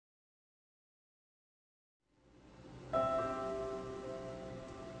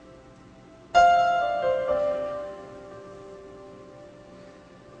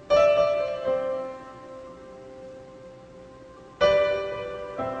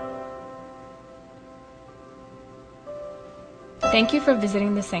Thank you for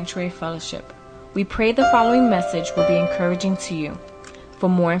visiting the Sanctuary Fellowship. We pray the following message will be encouraging to you. For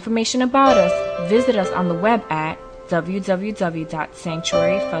more information about us, visit us on the web at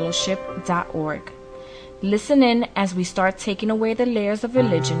www.sanctuaryfellowship.org. Listen in as we start taking away the layers of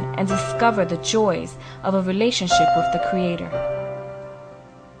religion and discover the joys of a relationship with the Creator.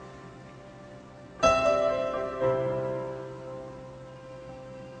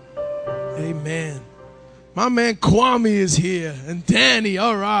 Amen. My man Kwame is here, and Danny,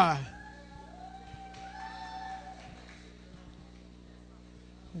 all right.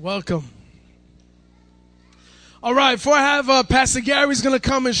 Welcome. All right, before I have Pastor Gary's going to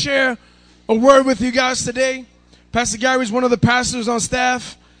come and share a word with you guys today. Pastor Gary's one of the pastors on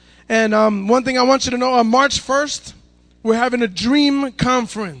staff. And one thing I want you to know, on March 1st, we're having a dream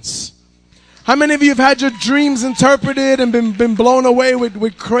conference. How many of you have had your dreams interpreted and been blown away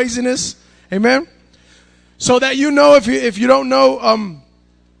with craziness? Amen? So that you know, if you don't know,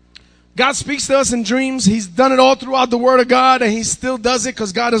 God speaks to us in dreams. He's done it all throughout the Word of God, and He still does it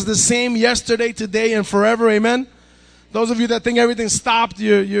because God is the same yesterday, today, and forever. Amen? Those of you that think everything stopped,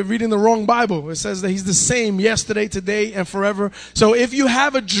 you're reading the wrong Bible. It says that He's the same yesterday, today, and forever. So if you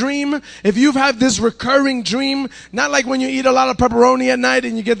have a dream, if you've had this recurring dream, not like when you eat a lot of pepperoni at night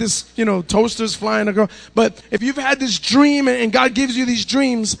and you get this, toasters flying across, but if you've had this dream and God gives you these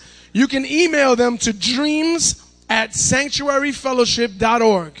dreams, you can email them to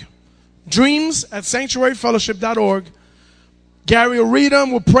dreams@sanctuaryfellowship.org. Dreams@sanctuaryfellowship.org. Gary will read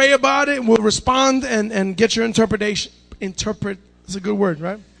them, we'll pray about it, we'll respond and get your interpretation. Interpret, it's a good word,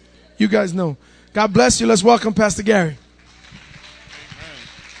 right? You guys know. God bless you. Let's welcome Pastor Gary.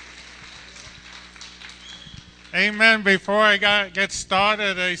 Amen. Before I get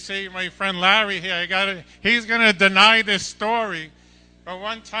started, I see my friend Larry here. He's going to deny this story. But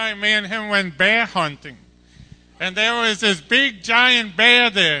one time, me and him went bear hunting. And there was this big, giant bear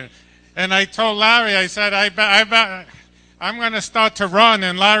there. And I told Larry, I said, I'm going to start to run.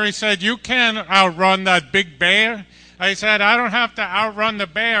 And Larry said, you can't outrun that big bear. I said, I don't have to outrun the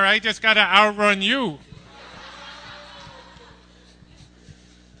bear. I just got to outrun you.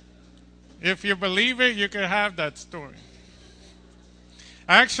 If you believe it, you can have that story.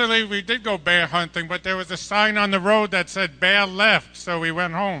 Actually, we did go bear hunting, but there was a sign on the road that said bear left, so we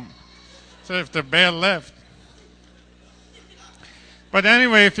went home. So if the bear left. But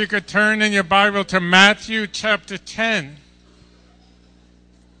anyway, if you could turn in your Bible to Matthew chapter 10.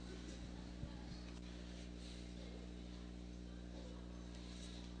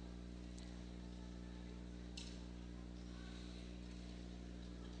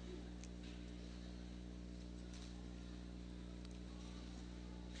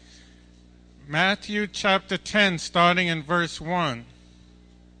 Matthew chapter 10, starting in verse 1.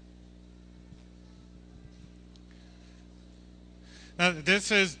 Now,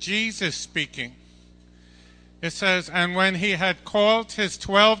 this is Jesus speaking. It says, and when He had called His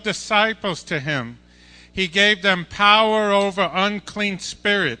 12 disciples to Him, He gave them power over unclean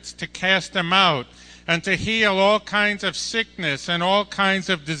spirits to cast them out and to heal all kinds of sickness and all kinds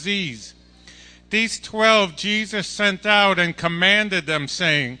of disease. These 12 Jesus sent out and commanded them,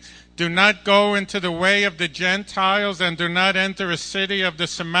 saying, do not go into the way of the Gentiles, and do not enter a city of the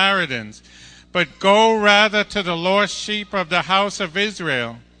Samaritans, but go rather to the lost sheep of the house of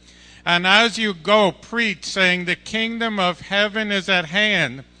Israel. And as you go, preach, saying, the kingdom of heaven is at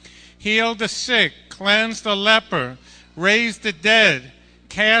hand. Heal the sick, cleanse the leper, raise the dead,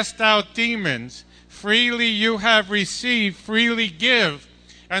 cast out demons. Freely you have received, freely give.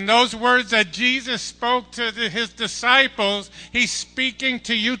 And those words that Jesus spoke to His disciples, He's speaking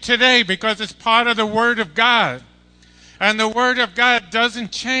to you today because it's part of the Word of God. And the Word of God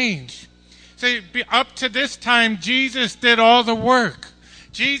doesn't change. See, up to this time, Jesus did all the work.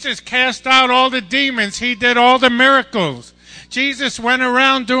 Jesus cast out all the demons. He did all the miracles. Jesus went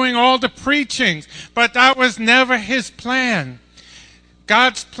around doing all the preachings, but that was never His plan.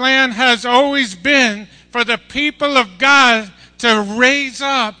 God's plan has always been for the people of God to raise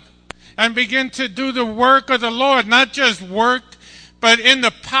up and begin to do the work of the Lord, not just work, but in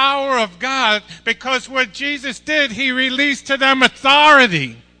the power of God, because what Jesus did, He released to them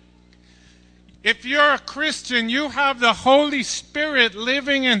authority. If you're a Christian, you have the Holy Spirit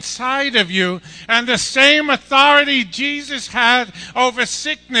living inside of you, and the same authority Jesus had over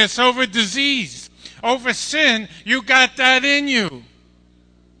sickness, over disease, over sin, you got that in you.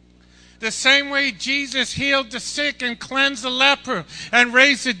 The same way Jesus healed the sick and cleansed the leper and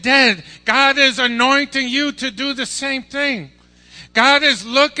raised the dead, God is anointing you to do the same thing. God is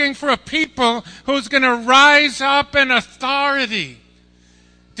looking for a people who's going to rise up in authority.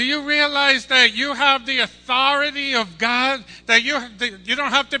 Do you realize that you have the authority of God? That you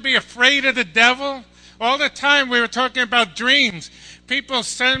don't have to be afraid of the devil? All the time we were talking about dreams. People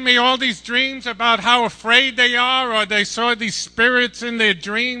send me all these dreams about how afraid they are, or they saw these spirits in their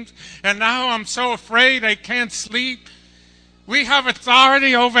dreams, and now I'm so afraid I can't sleep. We have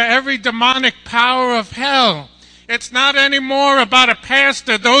authority over every demonic power of hell. It's not anymore about a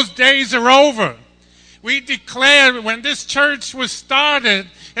pastor. Those days are over. We declared when this church was started,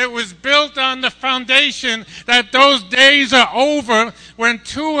 it was built on the foundation that those days are over when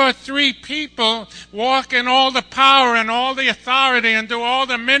 2 or 3 people walk in all the power and all the authority and do all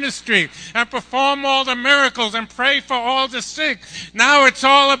the ministry and perform all the miracles and pray for all the sick. Now it's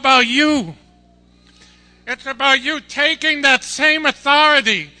all about you. It's about you taking that same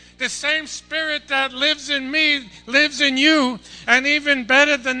authority. The same spirit that lives in me lives in you. And even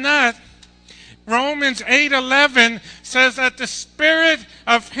better than that, Romans 8:11 says that the spirit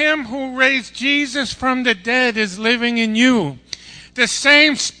of him who raised Jesus from the dead is living in you. The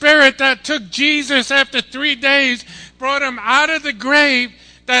same spirit that took Jesus after 3 days, brought him out of the grave,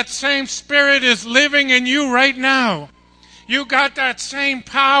 that same spirit is living in you right now. You got that same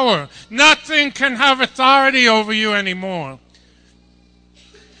power. Nothing can have authority over you anymore.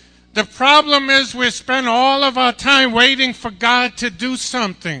 The problem is we spend all of our time waiting for God to do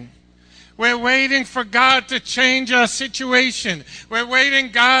something. We're waiting for God to change our situation. We're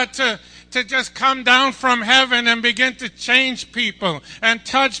waiting God to just come down from heaven and begin to change people and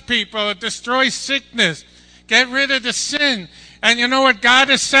touch people, destroy sickness, get rid of the sin. And you know what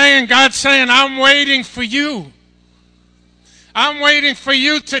God is saying? God's saying, I'm waiting for you. I'm waiting for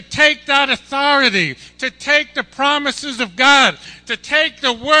you to take that authority, to take the promises of God, to take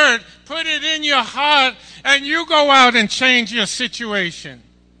the word, put it in your heart, and you go out and change your situation.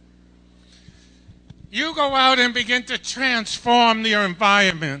 You go out and begin to transform your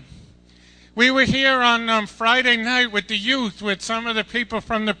environment. We were here on Friday night with the youth, with some of the people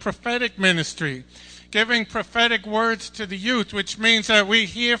from the prophetic ministry, giving prophetic words to the youth, which means that we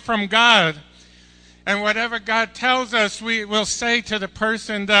hear from God. And whatever God tells us, we will say to the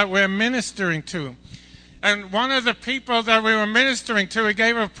person that we're ministering to. And one of the people that we were ministering to, we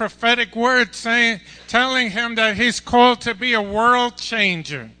gave a prophetic word telling him that he's called to be a world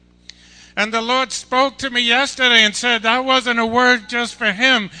changer. And the Lord spoke to me yesterday and said, that wasn't a word just for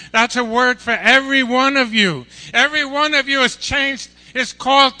him. That's a word for every one of you. Every one of you is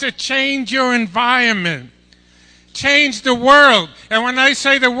called to change your environment. Change the world. And when I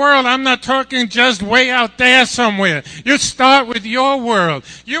say the world, I'm not talking just way out there somewhere. You start with your world.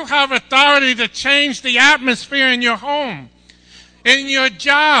 You have authority to change the atmosphere in your home, in your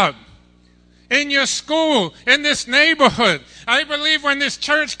job, in your school, in this neighborhood. I believe when this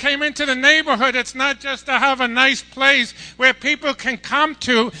church came into the neighborhood, it's not just to have a nice place where people can come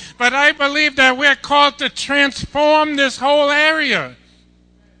to, but I believe that we're called to transform this whole area.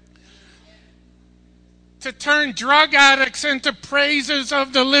 To turn drug addicts into praisers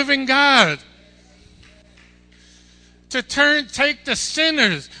of the living God. To take the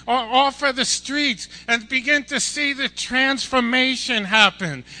sinners off of the streets and begin to see the transformation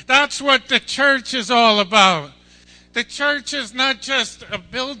happen. That's what the church is all about. The church is not just a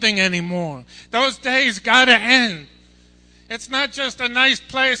building anymore. Those days got to end. It's not just a nice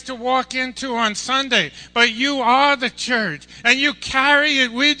place to walk into on Sunday, but you are the church, and you carry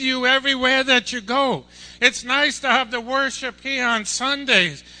it with you everywhere that you go. It's nice to have the worship here on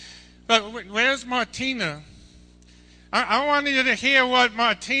Sundays, but where's Martina? I wanted you to hear what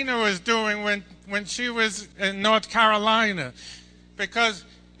Martina was doing when she was in North Carolina, because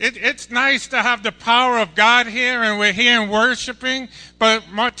it's nice to have the power of God here, and we're here and worshiping, but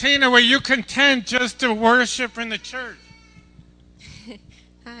Martina, were you content just to worship in the church?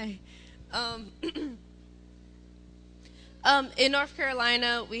 Hi. In North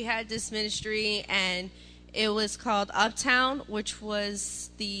Carolina, we had this ministry, and it was called Uptown, which was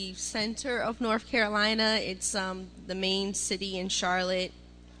the center of North Carolina. It's the main city in Charlotte.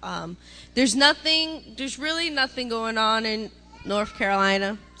 There's really nothing going on in North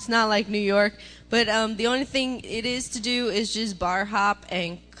Carolina. It's not like New York, but the only thing it is to do is just bar hop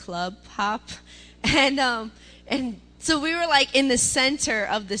and club hop, and so we were like in the center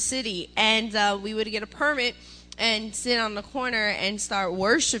of the city, and we would get a permit and sit on the corner and start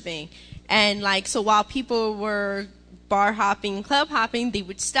worshiping. And like, so while people were bar hopping, club hopping, they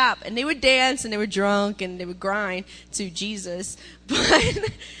would stop and they would dance and they were drunk and they would grind to Jesus.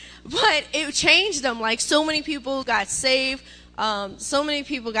 But it changed them. Like, so many people got saved. So many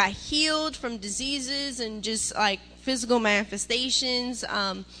people got healed from diseases and just like physical manifestations.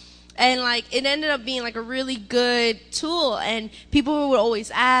 And like it ended up being like a really good tool, and people would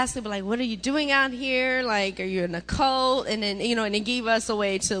always ask, they'd be like, what are you doing out here, like are you in a cult? And then and it gave us a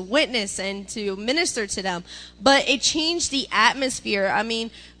way to witness and to minister to them. But it changed the atmosphere. I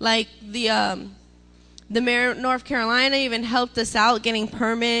mean, like the mayor of North Carolina even helped us out getting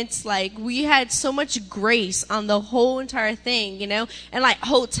permits. Like, we had so much grace on the whole entire thing, And, like,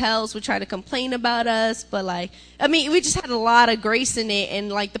 hotels would try to complain about us. But, like, I mean, we just had a lot of grace in it.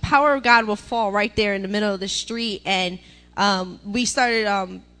 And, like, the power of God will fall right there in the middle of the street. And we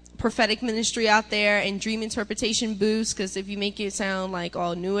started prophetic ministry out there and dream interpretation booths. Because if you make it sound like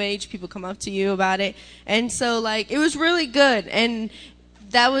all New Age, people come up to you about it. And so, like, it was really good. And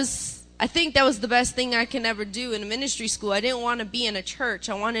I think that was the best thing I can ever do in a ministry school. I didn't want to be in a church.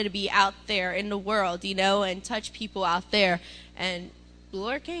 I wanted to be out there in the world, and touch people out there. And the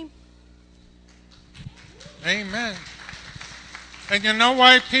Lord came. Amen. And you know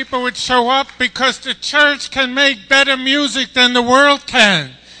why people would show up? Because the church can make better music than the world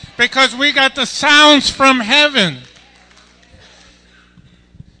can. Because we got the sounds from heaven.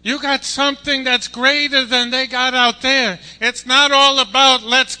 You got something that's greater than they got out there. It's not all about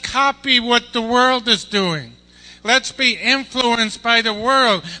let's copy what the world is doing. Let's be influenced by the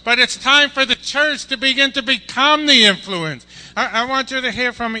world. But it's time for the church to begin to become the influence. I want you to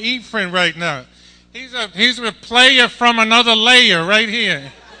hear from Ephraim right now. He's a player from another layer right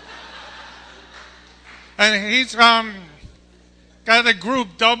here. And he's got a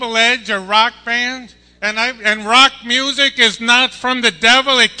group, Double Edge, a rock band. And rock music is not from the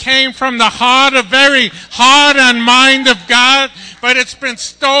devil. It came from the heart, a very heart and mind of God. But it's been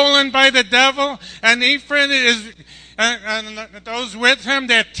stolen by the devil. And Ephraim and those with him,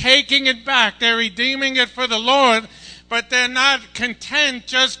 they're taking it back. They're redeeming it for the Lord. But they're not content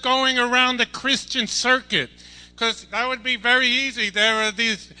just going around the Christian circuit. Because that would be very easy.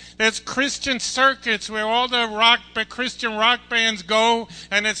 There's Christian circuits where all the Christian rock bands go,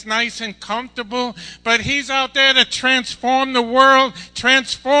 and it's nice and comfortable. But he's out there to transform the world,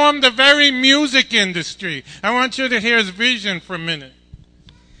 transform the very music industry. I want you to hear his vision for a minute.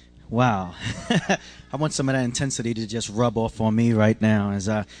 Wow. I want some of that intensity to just rub off on me right now as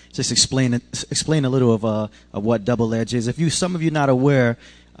I just explain a little of what Double Edge is. If some of you not aware,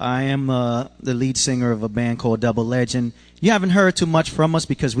 I am the lead singer of a band called Double Edge, and you haven't heard too much from us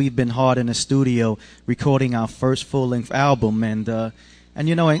because we've been hard in the studio recording our first full-length album, and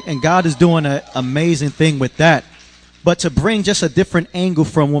God is doing an amazing thing with that. But to bring just a different angle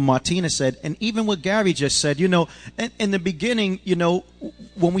from what Martina said, and even what Gary just said, in the beginning,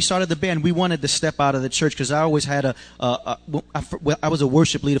 when we started the band, we wanted to step out of the church because I always had I was a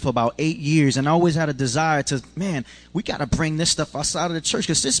worship leader for about 8 years, and I always had a desire to, we got to bring this stuff outside of the church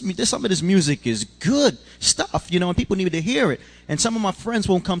because some of this music is good stuff, and people need to hear it. And some of my friends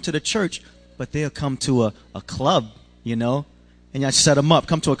won't come to the church, but they'll come to a club, and I set them up,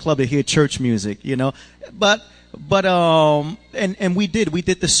 come to a club to hear church music, But we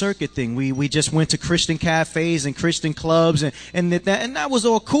did the circuit thing. We just went to Christian cafes and Christian clubs and that was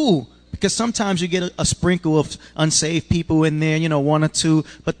all cool because sometimes you get a sprinkle of unsaved people in there, one or two,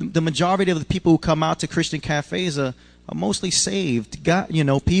 but the majority of the people who come out to Christian cafes are mostly saved,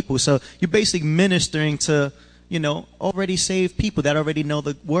 people. So you're basically ministering to, already saved people that already know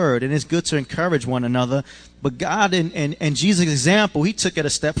the word, and it's good to encourage one another. But God and Jesus' example, he took it a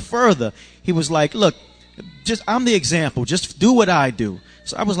step further. He was like, look, I'm the example. Just do what I do.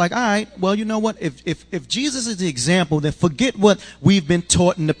 So I was like, all right, well, you know what? If Jesus is the example, then forget what we've been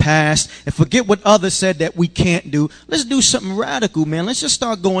taught in the past and forget what others said that we can't do. Let's do something radical, man. Let's just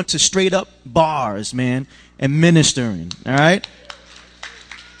start going to straight up bars, man, and ministering. All right.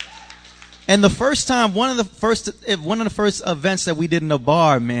 And the first time, one of the first events that we did in a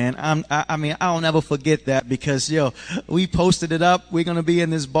bar, man, I'll never forget that because, we posted it up. We're going to be in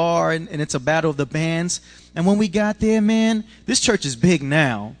this bar and it's a battle of the bands. And when we got there, man, this church is big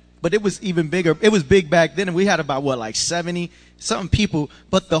now, but it was even bigger. It was big back then. And we had about 70 something people,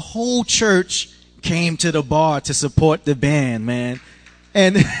 but the whole church came to the bar to support the band, man.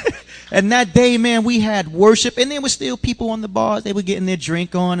 And and that day, man, we had worship, and there were still people on the bars. They were getting their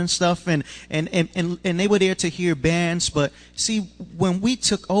drink on and stuff, and they were there to hear bands. But see, when we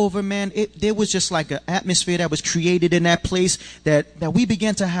took over, man, there was just like an atmosphere that was created in that place that we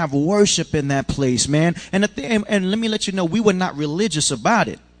began to have worship in that place, man. And let me let you know, we were not religious about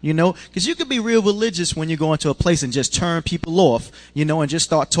it. Because you could be real religious when you go into a place and just turn people off, and just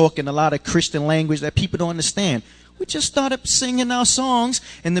start talking a lot of Christian language that people don't understand. We just started singing our songs,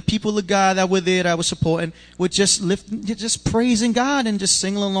 and the people of God that were there, that were supporting, were just praising God and just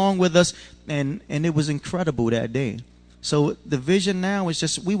singing along with us, and it was incredible that day. So the vision now is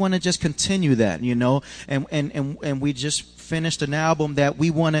just, we want to just continue that, you know, and we just finished an album that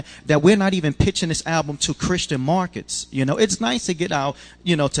that we're not even pitching this album to Christian markets. You know, it's nice to get out,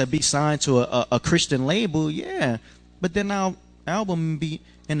 you know, to be signed to a Christian label. Yeah. But then our album be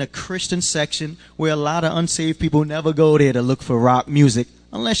in the Christian section where a lot of unsaved people never go there to look for rock music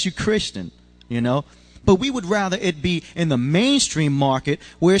unless you're Christian, you know. But we would rather it be in the mainstream market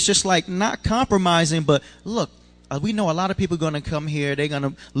where it's just like not compromising, but look, we know a lot of people are going to come here. They're going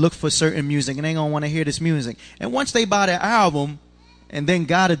to look for certain music, and they're going to want to hear this music. And once they buy the album, and then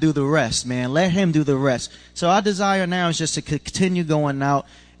God to do the rest, man. Let him do the rest. So our desire now is just to continue going out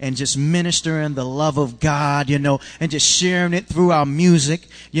and just ministering the love of God, you know, and just sharing it through our music,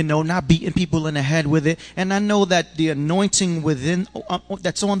 you know, not beating people in the head with it. And I know that the anointing within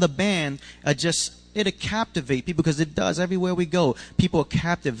that's on the band it'll captivate people, because it does everywhere we go. People are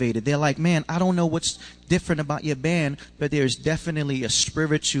captivated. They're like, man, I don't know what's different about your band, but there's definitely a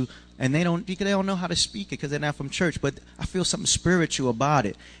spiritual, and they don't know how to speak it because they're not from church, but I feel something spiritual about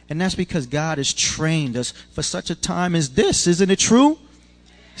it. And that's because God has trained us for such a time as this. Isn't it true?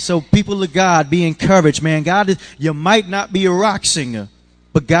 So people of God, be encouraged, man. You might not be a rock singer,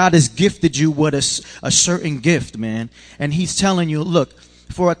 but God has gifted you with a certain gift, man. And he's telling you, look,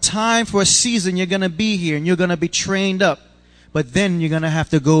 for a time, for a season, you're going to be here and you're going to be trained up. But then you're going to have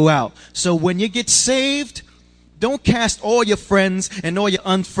to go out. So when you get saved, don't cast all your friends and all your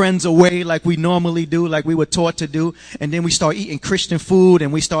unfriends away like we normally do, like we were taught to do. And then we start eating Christian food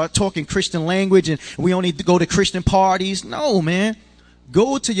and we start talking Christian language and we only go to Christian parties. No, man.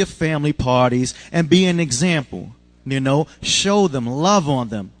 Go to your family parties and be an example. You know, show them, love on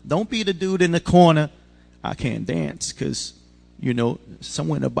them. Don't be the dude in the corner. I can't dance because, you know,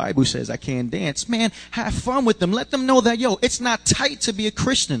 somewhere in the Bible says I can't dance. Man, have fun with them. Let them know that, yo, it's not tight to be a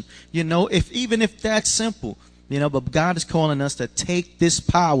Christian, you know, even if that's simple, you know, but God is calling us to take this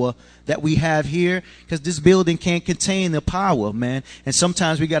power that we have here, because this building can't contain the power, man. And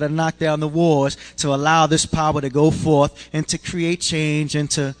sometimes we got to knock down the walls to allow this power to go forth and to create change and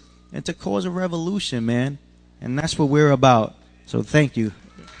to cause a revolution, man. And that's what we're about. So thank you.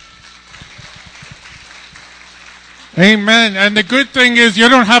 Amen. And the good thing is you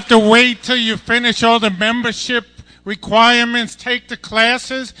don't have to wait till you finish all the membership requirements, take the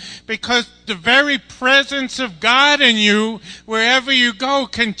classes, because the very presence of God in you, wherever you go,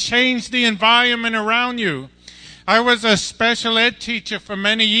 can change the environment around you. I was a special ed teacher for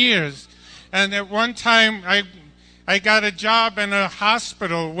many years, and at one time I got a job in a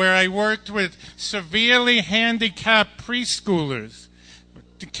hospital where I worked with severely handicapped preschoolers.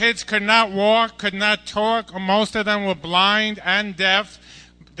 The kids could not walk, could not talk. Most of them were blind and deaf.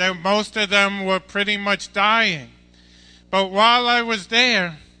 Most of them were pretty much dying. But while I was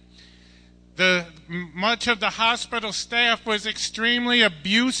there, much of the hospital staff was extremely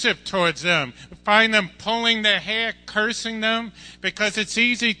abusive towards them. I find them pulling their hair, cursing them, because it's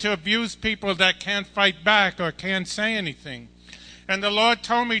easy to abuse people that can't fight back or can't say anything. And the Lord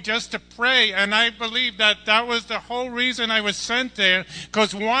told me just to pray, and I believe that was the whole reason I was sent there,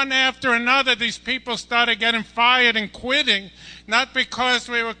 because one after another these people started getting fired and quitting, not because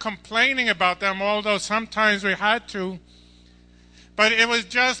we were complaining about them, although sometimes we had to, but it was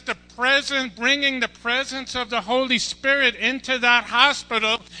just the presence, bringing the presence of the Holy Spirit into that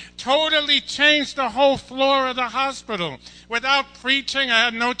hospital, totally changed the whole floor of the hospital. Without preaching, I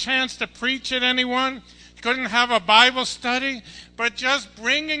had no chance to preach at anyone. Couldn't have a Bible study, but just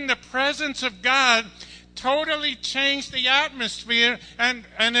bringing the presence of God totally changed the atmosphere, and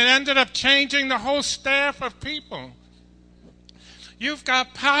it ended up changing the whole staff of people. You've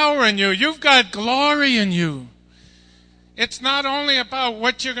got power in you. You've got glory in you. It's not only about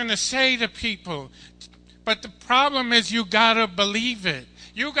what you're going to say to people, but the problem is you got to believe it.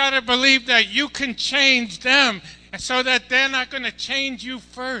 You got to believe that you can change them so that they're not going to change you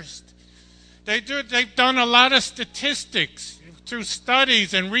first. They've done a lot of statistics through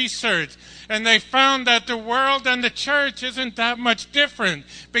studies and research, and they found that the world and the church isn't that much different,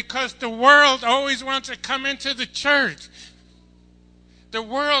 because the world always wants to come into the church. The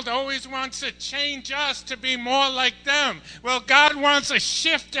world always wants to change us to be more like them. Well, God wants a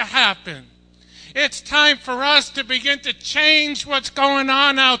shift to happen. It's time for us to begin to change what's going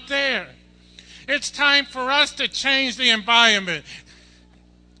on out there. It's time for us to change the environment.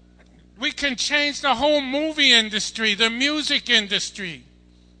 We can change the whole movie industry, the music industry.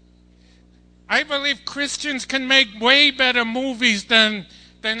 I believe Christians can make way better movies than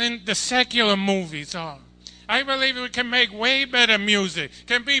in the secular movies are. I believe we can make way better music,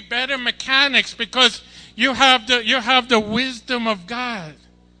 can be better mechanics, because you have the wisdom of God.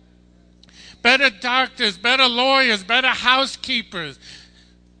 better doctors, better lawyers, better housekeepers.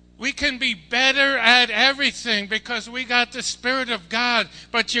 We can be better at everything because we got the Spirit of God,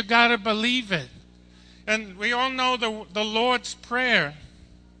 but you got to believe it. And we all know the Lord's Prayer.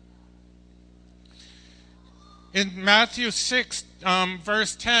 In Matthew 6,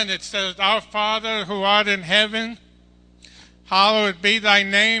 verse 10, it says, Our Father who art in heaven, hallowed be thy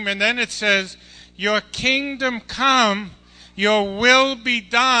name. And then it says, Your kingdom come, your will be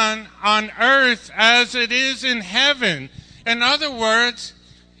done on earth as it is in heaven. In other words,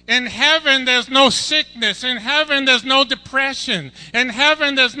 in heaven there's no sickness. In heaven there's no depression. In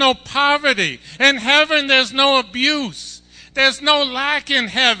heaven there's no poverty. In heaven there's no abuse. There's no lack in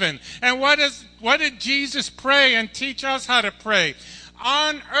heaven. And what did Jesus pray and teach us how to pray?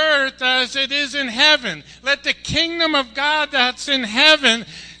 On earth as it is in heaven. Let the kingdom of God that's in heaven,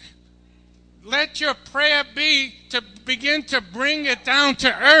 let your prayer be to begin to bring it down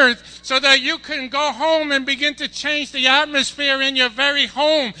to earth so that you can go home and begin to change the atmosphere in your very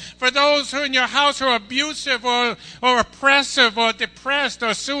home for those who in your house who are abusive or oppressive or depressed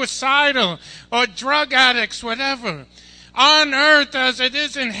or suicidal or drug addicts, whatever. On earth as it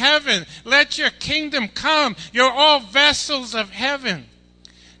is in heaven, let your kingdom come. You're all vessels of heaven.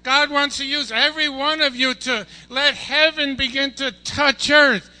 God wants to use every one of you to let heaven begin to touch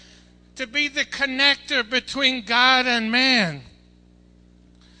earth, to be the connector between God and man.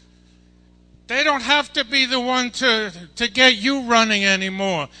 They don't have to be the one to get you running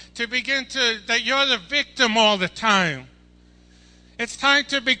anymore, that you're the victim all the time. It's time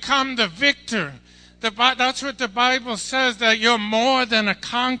to become the victor. That's what the Bible says, that you're more than a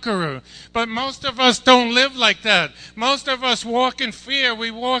conqueror. But most of us don't live like that. Most of us walk in fear. We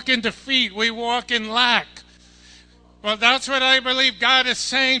walk in defeat. We walk in lack. Well, that's what I believe God is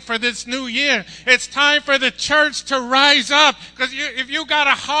saying for this new year. It's time for the church to rise up. Because if you got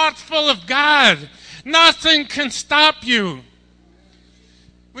a heart full of God, nothing can stop you.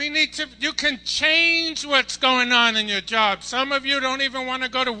 You can change what's going on in your job. Some of you don't even want to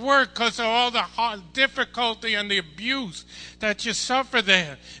go to work because of all the difficulty and the abuse that you suffer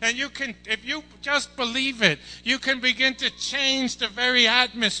there. And if you just believe it, you can begin to change the very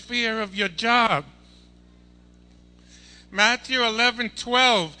atmosphere of your job. Matthew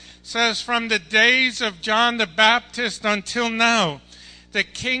 11:12 says, From the days of John the Baptist until now, the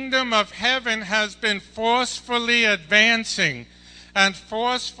kingdom of heaven has been forcefully advancing, and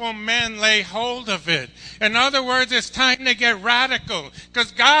forceful men lay hold of it. In other words, it's time to get radical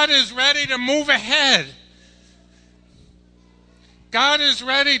because God is ready to move ahead. God is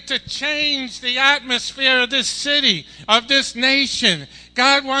ready to change the atmosphere of this city, of this nation.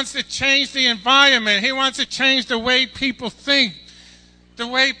 God wants to change the environment. He wants to change the way people think, the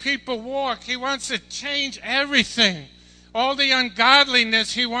way people walk. He wants to change everything. All the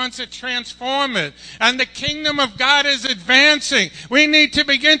ungodliness, he wants to transform it. And the kingdom of God is advancing. We need to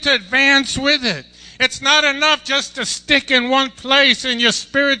begin to advance with it. It's not enough just to stick in one place in your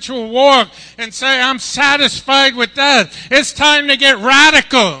spiritual walk and say, I'm satisfied with that. It's time to get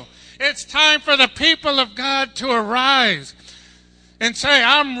radical. It's time for the people of God to arise and say,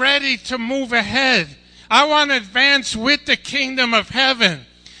 I'm ready to move ahead. I want to advance with the kingdom of heaven.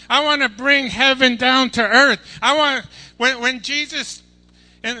 I want to bring heaven down to earth. When Jesus,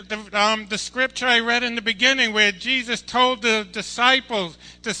 in the scripture I read in the beginning where Jesus told the disciples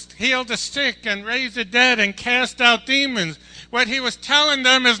to heal the sick and raise the dead and cast out demons, what he was telling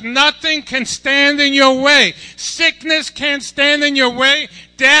them is nothing can stand in your way. Sickness can't stand in your way.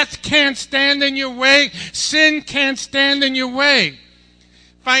 Death can't stand in your way. Sin can't stand in your way.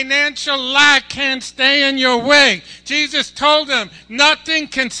 Financial lack can't stay in your way. Jesus told them, nothing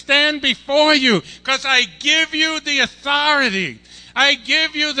can stand before you because I give you the authority. I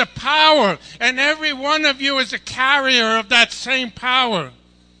give you the power, and every one of you is a carrier of that same power.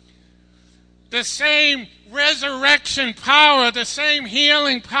 The same resurrection power, the same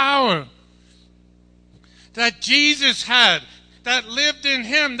healing power that Jesus had, that lived in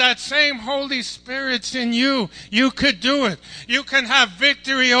him, that same Holy Spirit's in you. You could do it. You can have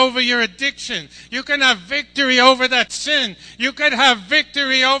victory over your addiction. You can have victory over that sin. You could have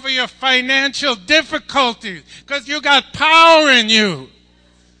victory over your financial difficulties because you got power in you.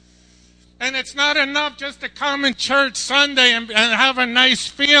 And it's not enough just to come in church Sunday and have a nice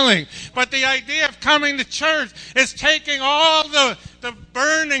feeling. But the idea of coming to church is taking all the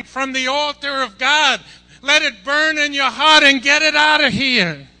burning from the altar of God. Let it burn in your heart and get it out of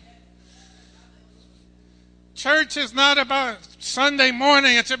here. Church is not about Sunday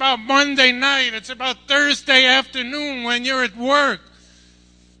morning. It's about Monday night. It's about Thursday afternoon when you're at work.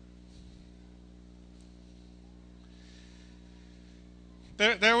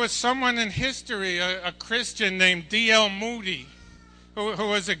 There was someone in history, a Christian named D.L. Moody, who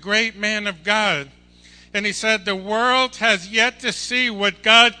was a great man of God. And he said, the world has yet to see what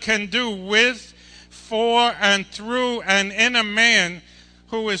God can do with, for, and through, and in a man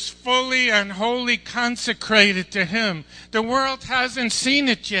who is fully and wholly consecrated to him. The world hasn't seen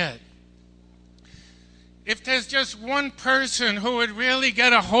it yet. If there's just one person who would really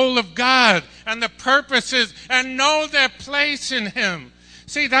get a hold of God and the purposes and know their place in him.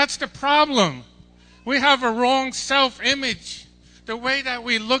 See, that's the problem. We have a wrong self-image. The way that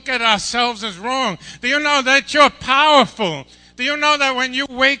we look at ourselves is wrong. Do you know that you're powerful? Do you know that when you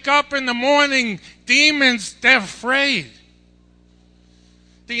wake up in the morning, demons, they're afraid?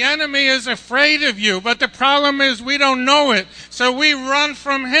 The enemy is afraid of you, but the problem is we don't know it, so we run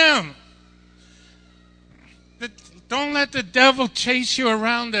from him. Don't let the devil chase you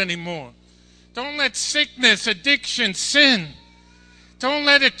around anymore. Don't let sickness, addiction, sin, don't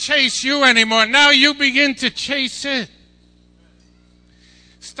let it chase you anymore. Now you begin to chase it.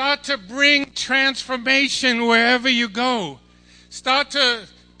 Start to bring transformation wherever you go. Start to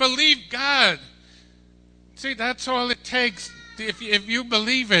believe God. See, that's all it takes. If you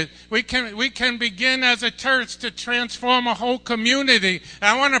believe it, we can begin as a church to transform a whole community.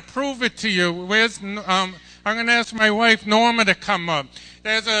 I want to prove it to you. I'm going to ask my wife Norma to come up.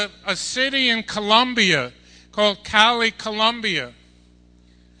 There's a city in Colombia called Cali, Colombia,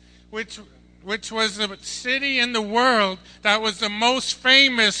 which was the city in the world that was the most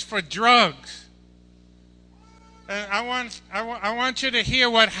famous for drugs. And I want you to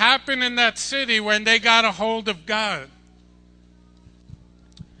hear what happened in that city when they got a hold of God.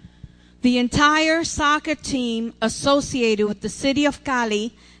 The entire soccer team associated with the city of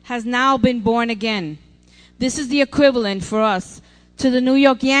Cali has now been born again. This is the equivalent for us to the New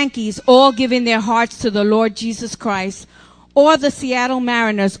York Yankees all giving their hearts to the Lord Jesus Christ, or the Seattle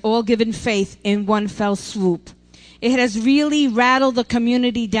Mariners all giving faith in one fell swoop. It has really rattled the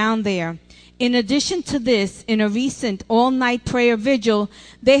community down there. In addition to this, in a recent all-night prayer vigil,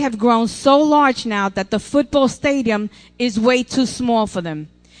 they have grown so large now that the football stadium is way too small for them.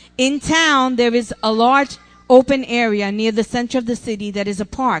 In town, there is a large open area near the center of the city that is a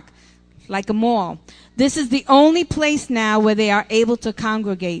park, like a mall. This is the only place now where they are able to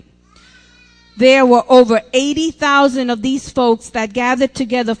congregate. There were over 80,000 of these folks that gathered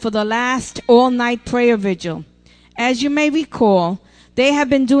together for the last all-night prayer vigil. As you may recall, they have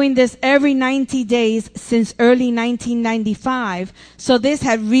been doing this every 90 days since early 1995, so this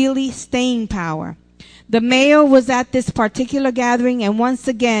had really staying power. The mayor was at this particular gathering and once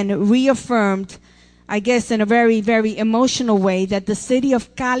again reaffirmed, I guess in a very, very emotional way, that the city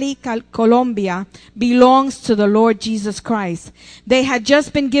of Cali, Colombia, belongs to the Lord Jesus Christ. They had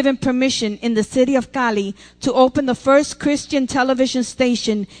just been given permission in the city of Cali to open the first Christian television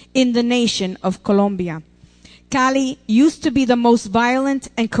station in the nation of Colombia. Cali used to be the most violent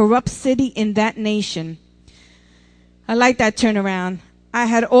and corrupt city in that nation. I like that turnaround. I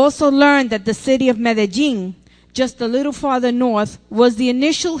had also learned that the city of Medellin, just a little farther north, was the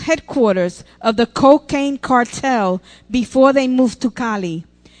initial headquarters of the cocaine cartel before they moved to Cali,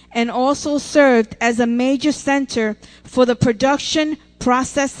 and also served as a major center for the production,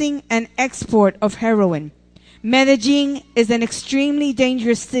 processing, and export of heroin. Medellin is an extremely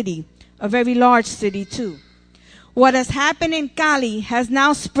dangerous city, a very large city too. What has happened in Cali has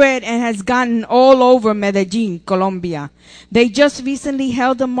now spread and has gotten all over Medellin, Colombia. They just recently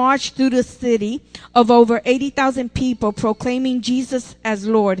held a march through the city of over 80,000 people proclaiming Jesus as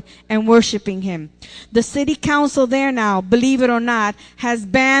Lord and worshiping Him. The city council there now, believe it or not, has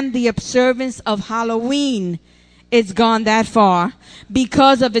banned the observance of Halloween. It's gone that far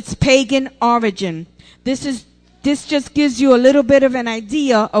because of its pagan origin. This just gives you a little bit of an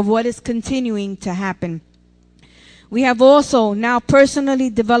idea of what is continuing to happen. We have also now personally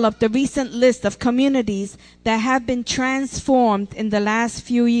developed a recent list of communities that have been transformed in the last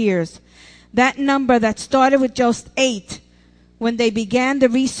few years. That number that started with just 8 when they began the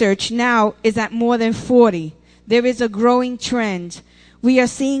research now is at more than 40. There is a growing trend. We are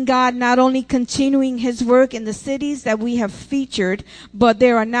seeing God not only continuing His work in the cities that we have featured, but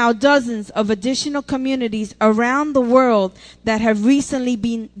there are now dozens of additional communities around the world that have recently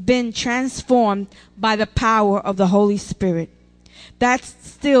been transformed by the power of the Holy Spirit. That's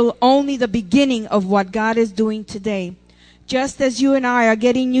still only the beginning of what God is doing today. Just as you and I are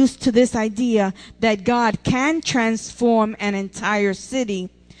getting used to this idea that God can transform an entire city,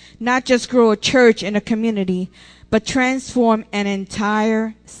 not just grow a church in a community, but transform an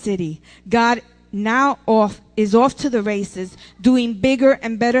entire city. God now is off to the races, doing bigger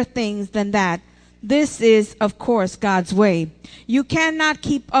and better things than that This is, of course, God's way. You cannot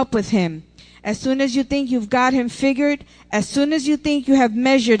keep up with him. As soon as you think you've got him figured, as soon as you think you have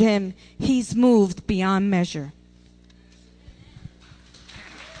measured him, he's moved beyond measure.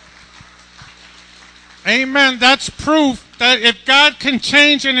 Amen. That's proof that if God can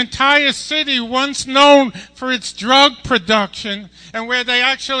change an entire city once known for its drug production and where they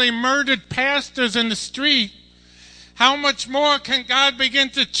actually murdered pastors in the street, how much more can God begin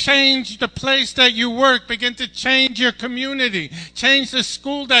to change the place that you work, begin to change your community, change the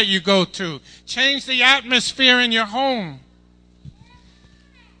school that you go to, change the atmosphere in your home?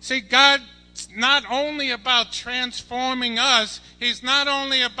 See, God's not only about transforming us, he's not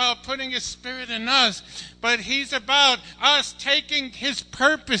only about putting his spirit in us, but he's about us taking his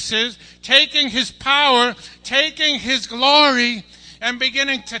purposes, taking his power, taking his glory, and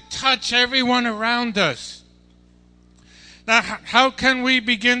beginning to touch everyone around us. Now, how can we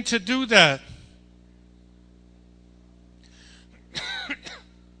begin to do that?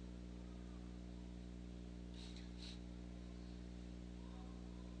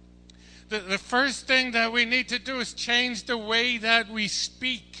 The first thing that we need to do is change the way that we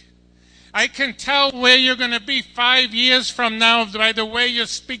speak. I can tell where you're going to be 5 years from now by the way you're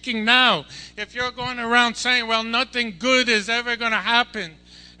speaking now. If you're going around saying, well, nothing good is ever going to happen,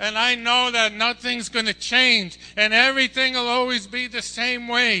 and I know that nothing's going to change, and everything will always be the same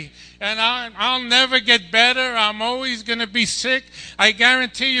way, and I'll never get better, I'm always going to be sick, I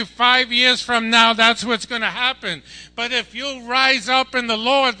guarantee you 5 years from now, that's what's going to happen. But if you'll rise up in the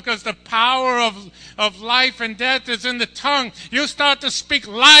Lord, because the power of life and death is in the tongue, you start to speak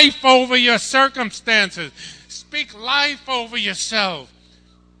life over your circumstances. Speak life over yourself.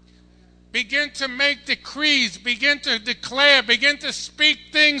 Begin to make decrees, begin to declare, begin to speak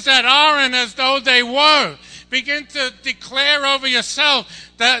things that aren't as though they were. Begin to declare over yourself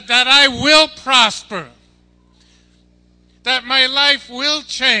that I will prosper, that my life will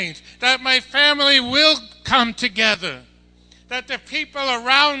change, that my family will come together, that the people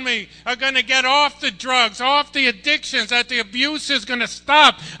around me are going to get off the drugs, off the addictions, that the abuse is going to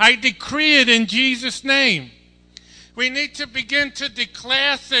stop. I decree it in Jesus' name. We need to begin to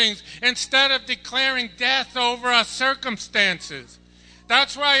declare things instead of declaring death over our circumstances.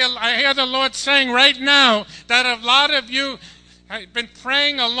 That's why I hear the Lord saying right now that a lot of you have been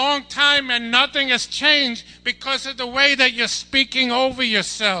praying a long time and nothing has changed because of the way that you're speaking over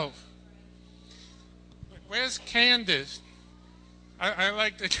yourself. Where's Candace? I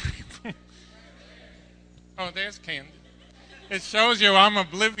like the... Oh, there's Candace. It shows you I'm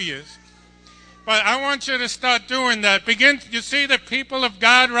oblivious. But I want you to start doing that. You see the people of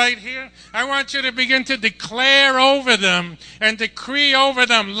God right here? I want you to begin to declare over them and decree over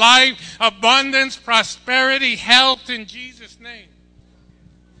them life, abundance, prosperity, health in Jesus' name.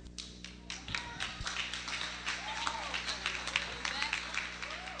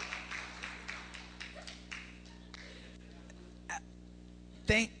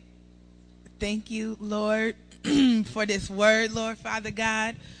 Thank you, Lord, for this word, Lord Father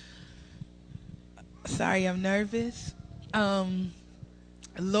God. Sorry, I'm nervous.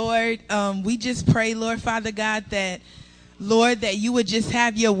 Lord, we just pray, Lord Father God, that, Lord, that you would just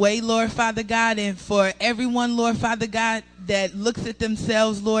have your way, Lord Father God, and for everyone, Lord Father God, that looks at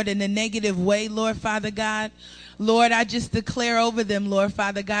themselves, Lord, in a negative way, Lord Father God. Lord, I just declare over them, Lord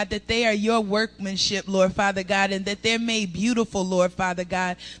Father God, that they are your workmanship, Lord Father God, and that they're made beautiful, Lord Father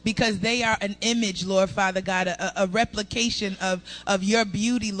God, because they are an image, Lord Father God, a replication of your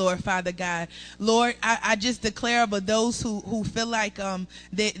beauty, Lord Father God. Lord, I just declare over those who feel like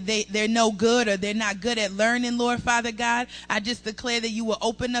they're no good or they're not good at learning, Lord Father God. I just declare that you will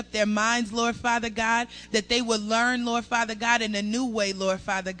open up their minds, Lord Father God, that they will learn, Lord Father God, in a new way, Lord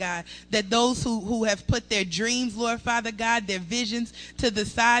Father God, that those who have put their dreams, Lord Father God, their visions to the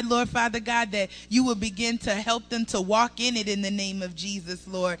side, Lord Father God, that you will begin to help them to walk in it in the name of Jesus,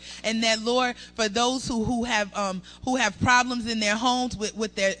 Lord. And that, Lord, for those who have problems in their homes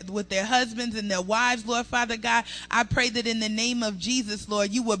with their husbands and their wives, Lord Father God, I pray that in the name of Jesus,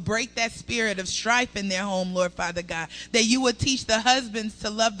 Lord, you will break that spirit of strife in their home, Lord Father God, that you would teach the husbands to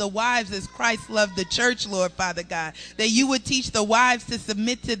love the wives as Christ loved the church, Lord Father God, that you would teach the wives to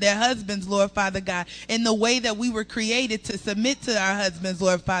submit to their husbands, Lord Father God, in the way that we were created to submit to our husbands,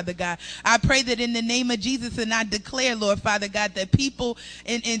 Lord Father God. I pray that in the name of Jesus, and I declare, Lord Father God, that people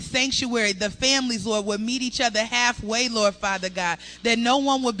in sanctuary, the families, Lord, would meet each other halfway, Lord Father God, that no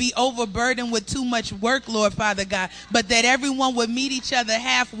one would be overburdened with too much work, Lord Father God, but that everyone would meet each other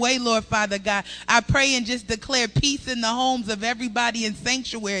halfway, Lord Father God. I pray and just declare peace in the homes of everybody in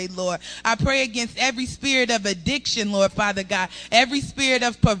sanctuary, Lord. I pray against every spirit of addiction, Lord Lord Father God. Every spirit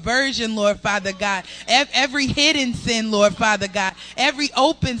of perversion, Lord Father God. Every hidden sin, Lord Father God. Every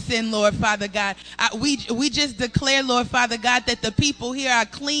open sin, Lord Father God. We just declare, Lord Father God, that the people here are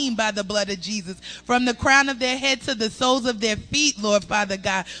clean by the blood of Jesus. From the crown of their head to the soles of their feet, Lord Father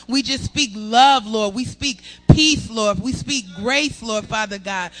God. We just speak love, Lord. We speak peace, Lord. We speak grace, Lord Father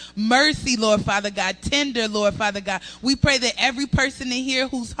God. Mercy, Lord Father God. Tender, Lord Father God. We pray that every person in here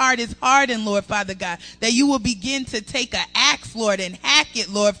whose heart is hardened, Lord Father God, that you will begin to take an axe, Lord, and hack it,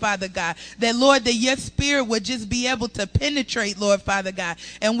 Lord Father God. That, Lord, that your spirit would just be able to penetrate, Lord Father God.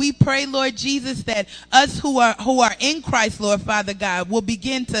 And we pray, Lord Jesus, that us who are in Christ, Lord Father God, will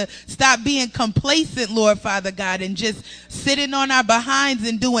begin to stop being complacent, Lord Father God, and just sitting on our behinds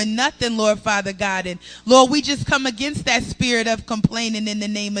and doing nothing, Lord Father God. And Lord, we just come against that spirit of complaining in the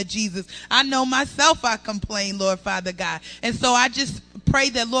name of Jesus. I know myself I complain, Lord Father God. And so I just pray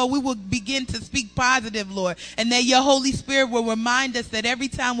that, Lord, we will begin to speak positive, Lord, and that your Holy Spirit will remind us that every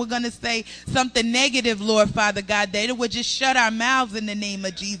time we're going to say something negative, Lord Father God, that it would just shut our mouths in the name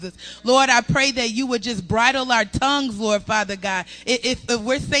of Jesus. Lord, I pray that you would just bridle our tongues, Lord Father God. If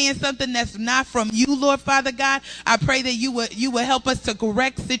we're saying something that's not from you, Lord Father God, I pray that you would help us to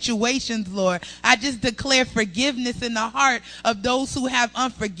correct situations, Lord. I just declare forgiveness in the heart of those who have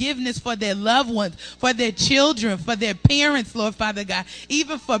unforgiveness for their loved ones, for their children, for their parents, Lord Father God,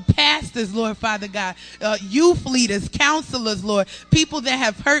 even for pastors, Lord Father God, youth leaders, counselors, Lord, people that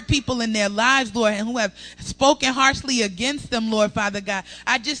have hurt people in their lives, Lord, and who have spoken harshly against them, Lord Father God.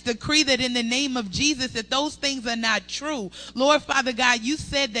 I just decree that in the name of Jesus, that those things are not true. Lord Father God, you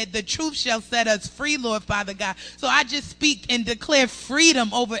said that the truth shall set us free, Lord Father God. So I just speak and declare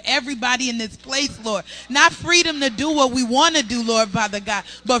freedom over everybody in this place, Lord. Not freedom to do what we want to do, Lord Father God,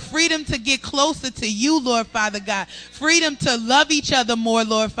 but freedom to get closer to you, Lord Father God. Freedom to love each other more,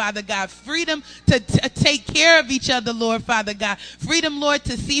 Lord Father God. Freedom to take care of each other, Lord Father God. Freedom, Lord,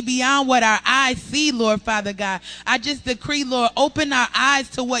 to see beyond what our eyes see, Lord Father God. I just decree, Lord, open our eyes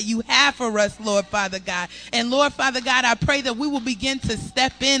to what you have for us, Lord Father God. And Lord Father God, I pray that we will begin to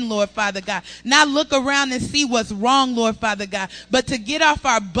step in, Lord Father God. Not look around and see what's wrong, Lord Father God, but to get off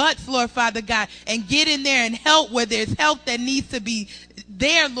our butts, Lord Father God, and get in there and help where there's help that needs to be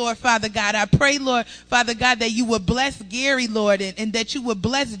there, Lord Father God. I pray, Lord Father God, that you would bless Gary, Lord, and that you would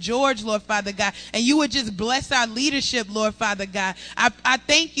bless George, Lord Father God, and you would just bless our leadership, Lord Father God. I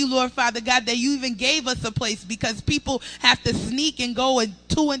thank you, Lord Father God, that you even gave us a place, because people have to sneak and go at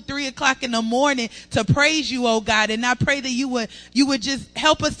 2 and 3 o'clock in the morning to praise you, oh God. And I pray that you would just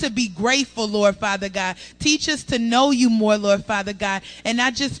help us to be grateful, Lord Father God. Teach us to know you more, Lord Father God. And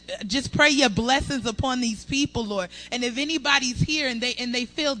I just pray your blessings upon these people, Lord. And if anybody's here and they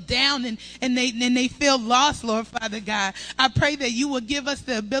feel down and they feel lost, Lord Father God, I pray that you will give us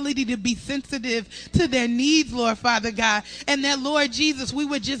the ability to be sensitive to their needs, Lord Father God. And that, Lord Jesus, we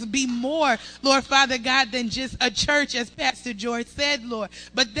would just be more, Lord Father God, than just a church, as Pastor George said, Lord.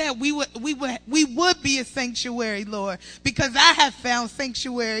 But that we would be a sanctuary, Lord, because I have found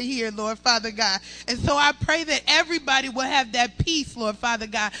sanctuary here, Lord Father God. And so I pray that everybody will have that peace, Lord Father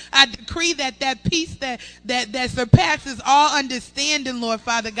God. I decree that peace that surpasses all understanding, Lord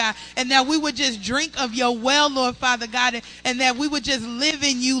Father God, and that we would just drink of your well, Lord Father God, and that we would just live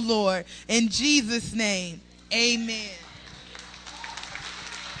in you, Lord. In Jesus' name, amen.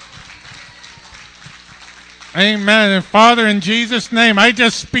 Amen. And Father, in Jesus' name, I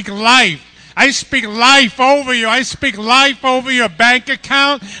just speak life. I speak life over you. I speak life over your bank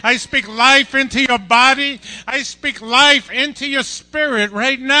account. I speak life into your body. I speak life into your spirit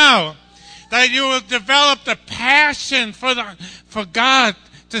right now. That you will develop the passion for God,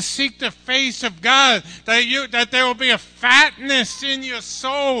 to seek the face of God. That there will be a fatness in your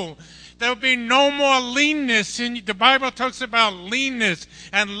soul. There will be no more leanness. The Bible talks about leanness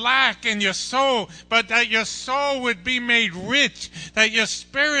and lack in your soul, but that your soul would be made rich, that your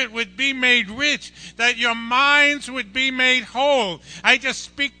spirit would be made rich, that your minds would be made whole. I just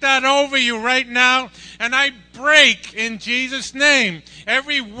speak that over you right now, and I break in Jesus' name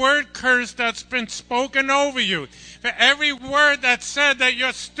every word curse that's been spoken over you. For every word that said that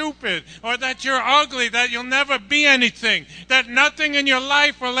you're stupid or that you're ugly, that you'll never be anything, that nothing in your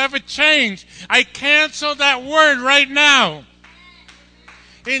life will ever change, I cancel that word right now.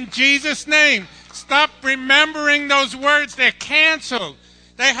 In Jesus' name, stop remembering those words. They're canceled.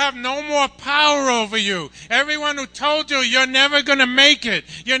 They have no more power over you. Everyone who told you you're never going to make it,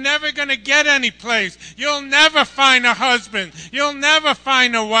 you're never going to get any place, you'll never find a husband, you'll never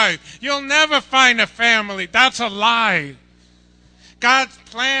find a wife, you'll never find a family, that's a lie. God's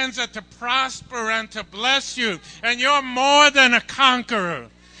plans are to prosper and to bless you, and you're more than a conqueror.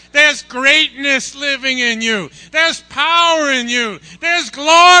 There's greatness living in you. There's power in you. There's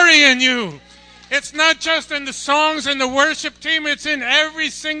glory in you. It's not just in the songs and the worship team. It's in every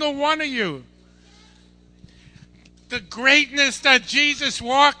single one of you. The greatness that Jesus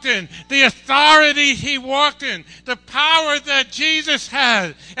walked in, the authority he walked in, the power that Jesus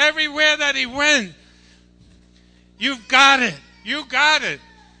had everywhere that he went. You've got it. You got it.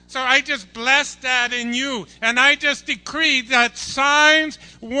 So I just bless that in you. And I just decree that signs,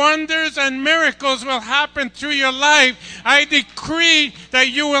 wonders, and miracles will happen through your life. I decree that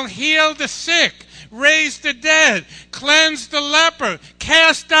you will heal the sick, raise the dead, cleanse the leper,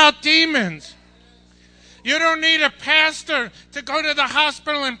 cast out demons. You don't need a pastor to go to the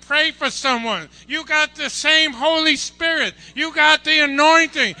hospital and pray for someone. You got the same Holy Spirit. You got the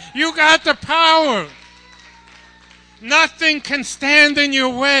anointing. You got the power. Nothing can stand in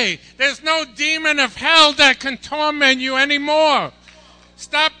your way. There's no demon of hell that can torment you anymore.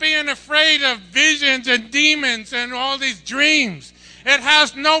 Stop being afraid of visions and demons and all these dreams. It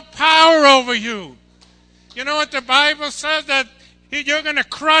has no power over you. You know what the Bible says? That you're going to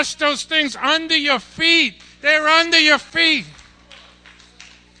crush those things under your feet. They're under your feet.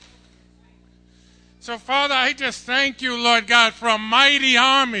 So, Father, I just thank you, Lord God, for a mighty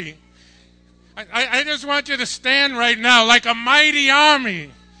army. I just want you to stand right now like a mighty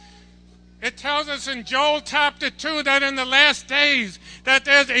army. It tells us in Joel chapter 2 that in the last days that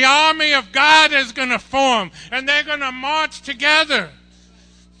there's the army of God is going to form and they're going to march together.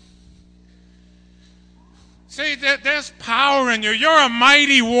 See, there's power in you. You're a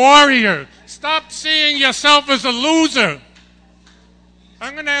mighty warrior. Stop seeing yourself as a loser.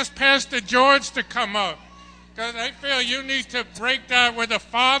 I'm going to ask Pastor George to come up, because I feel you need to break that with a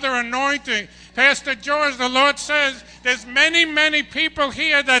Father anointing. Pastor George, the Lord says there's many, many people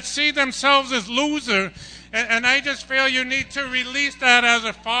here that see themselves as loser, and I just feel you need to release that as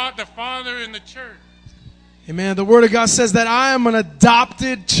the Father in the church. Amen. The Word of God says that I am an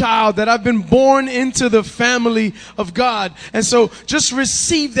adopted child, that I've been born into the family of God. And so just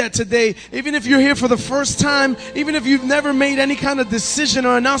receive that today. Even if you're here for the first time, even if you've never made any kind of decision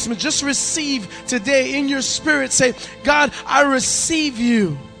or announcement, just receive today in your spirit. Say, God, I receive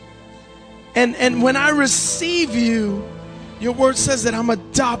you. And when I receive you, your Word says that I'm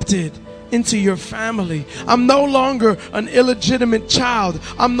adopted into your family. I'm no longer an illegitimate child.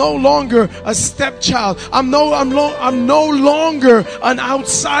 I'm no longer a stepchild. I'm no longer an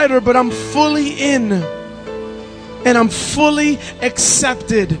outsider, but I'm fully in. And I'm fully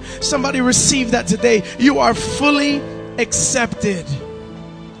accepted. Somebody receive that today. You are fully accepted.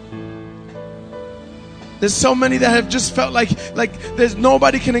 There's so many that have just felt like there's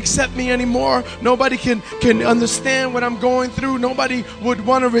nobody can accept me anymore. Nobody can understand what I'm going through. Nobody would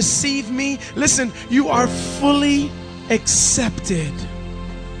want to receive me. Listen, you are fully accepted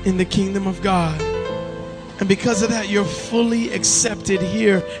in the kingdom of God. And because of that, you're fully accepted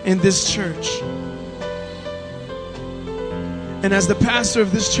here in this church. And as the pastor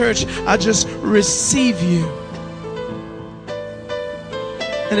of this church, I just receive you.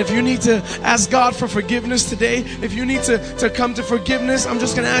 And if you need to ask God for forgiveness today, if you need to come to forgiveness, I'm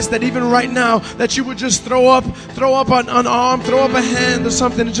just going to ask that even right now that you would just throw up an arm, throw up a hand or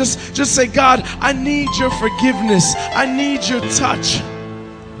something, and just say, God, I need your forgiveness. I need your touch.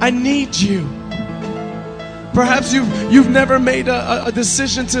 I need you. Perhaps you've never made a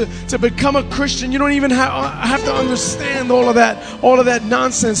decision to become a Christian. You don't even have to understand all of that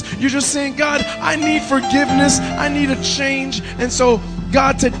nonsense. You're just saying, God, I need forgiveness. I need a change. And so,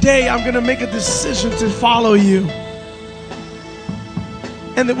 God, today I'm going to make a decision to follow you.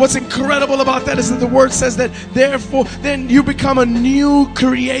 And what's incredible about that is that the Word says that therefore then you become a new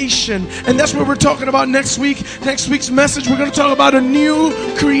creation. And that's what we're talking about next week. Next week's message, we're going to talk about a new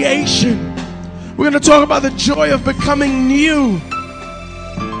creation. We're going to talk about the joy of becoming new.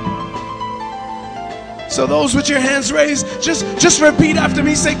 So those with your hands raised, just repeat after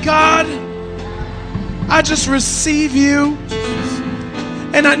me. Say, God, I just receive you.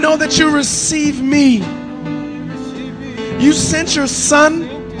 And I know that you receive me. You sent your Son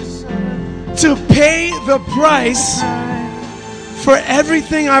to pay the price for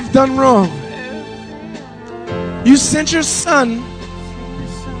everything I've done wrong. You sent your Son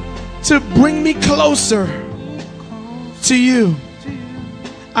to bring me closer to you.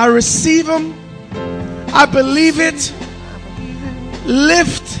 I receive him. I believe it.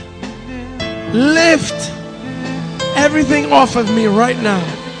 Lift everything off of me right now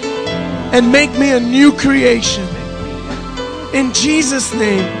and make me a new creation in Jesus'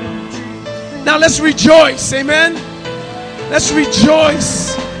 name. Now let's rejoice. Amen. Let's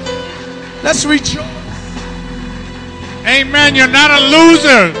rejoice. Let's rejoice. Amen. You're not a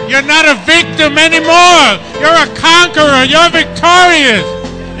loser. You're not a victim anymore. You're a conqueror. You're victorious.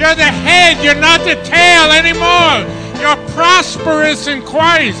 You're the head. You're not the tail anymore. You're prosperous in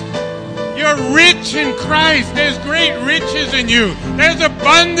Christ. You're rich in Christ. There's great riches in you. There's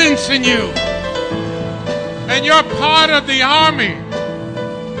abundance in you. And you're part of the army.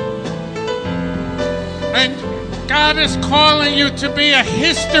 And God is calling you to be a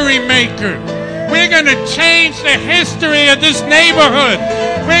history maker. We're going to change the history of this neighborhood.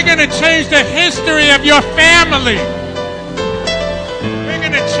 We're going to change the history of your family. We're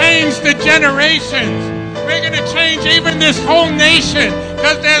going to change the generations. We're going to change even this whole nation,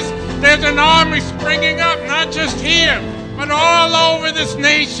 because there's an army springing up, not just here, but all over this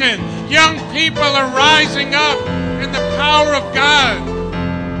nation. Young people are rising up in the power of God.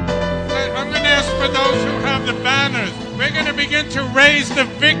 I'm going to ask for those who have the banners. We're going to begin to raise the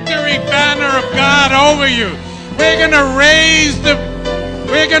victory banner of God over you. We're going to raise the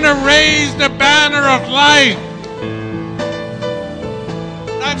banner of life.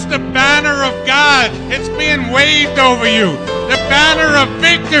 That's the banner of God. It's being waved over you. The banner of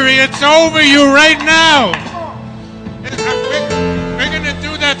victory, it's over you right now. We're going to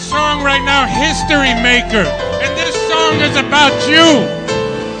do that song right now, History Maker. And this song is about you.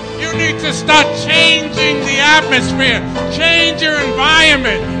 You need to start changing the atmosphere. Change your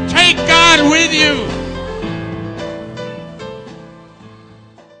environment. Take God with you.